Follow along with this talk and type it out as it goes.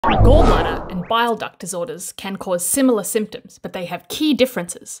Gallbladder and bile duct disorders can cause similar symptoms, but they have key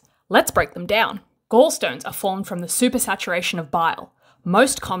differences. Let's break them down. Gallstones are formed from the supersaturation of bile,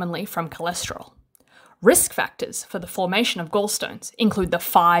 most commonly from cholesterol. Risk factors for the formation of gallstones include the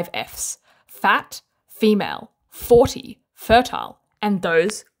 5 Fs: fat, female, 40, fertile, and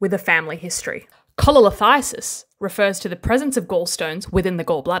those with a family history. Cholelithiasis refers to the presence of gallstones within the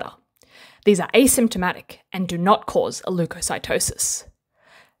gallbladder. These are asymptomatic and do not cause a leukocytosis.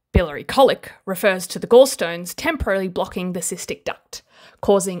 Biliary colic refers to the gallstones temporarily blocking the cystic duct,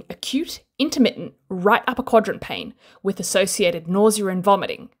 causing acute, intermittent right upper quadrant pain with associated nausea and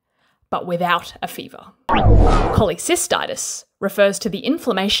vomiting, but without a fever. Cholecystitis refers to the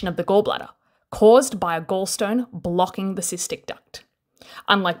inflammation of the gallbladder caused by a gallstone blocking the cystic duct.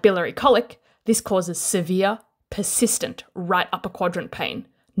 Unlike biliary colic, this causes severe, persistent right upper quadrant pain,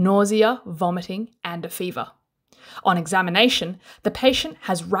 nausea, vomiting, and a fever. On examination, the patient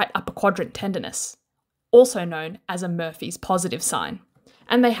has right upper quadrant tenderness, also known as a Murphy's positive sign,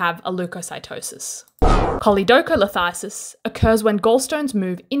 and they have a leukocytosis. Choledocholithiasis occurs when gallstones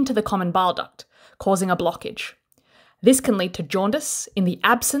move into the common bile duct, causing a blockage. This can lead to jaundice in the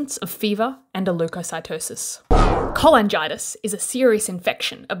absence of fever and a leukocytosis. Cholangitis is a serious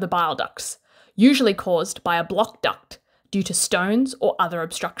infection of the bile ducts, usually caused by a blocked duct due to stones or other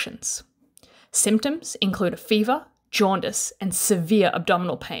obstructions. Symptoms include a fever, jaundice, and severe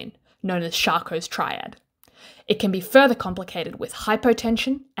abdominal pain, known as Charcot's triad. It can be further complicated with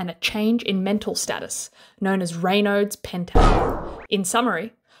hypotension and a change in mental status, known as Raynaud's pentad. In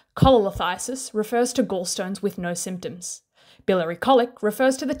summary, cholelithiasis refers to gallstones with no symptoms. Biliary colic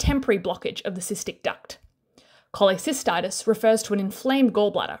refers to the temporary blockage of the cystic duct. Cholecystitis refers to an inflamed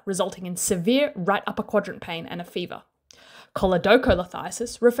gallbladder resulting in severe right upper quadrant pain and a fever.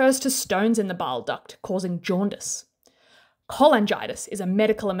 Choledocholithiasis refers to stones in the bile duct causing jaundice. Cholangitis is a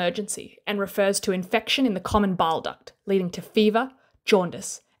medical emergency and refers to infection in the common bile duct, leading to fever,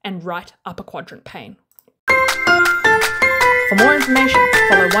 jaundice, and right upper quadrant pain. For more information,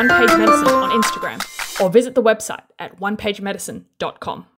 follow One Page Medicine on Instagram or visit the website at onepagemedicine.com.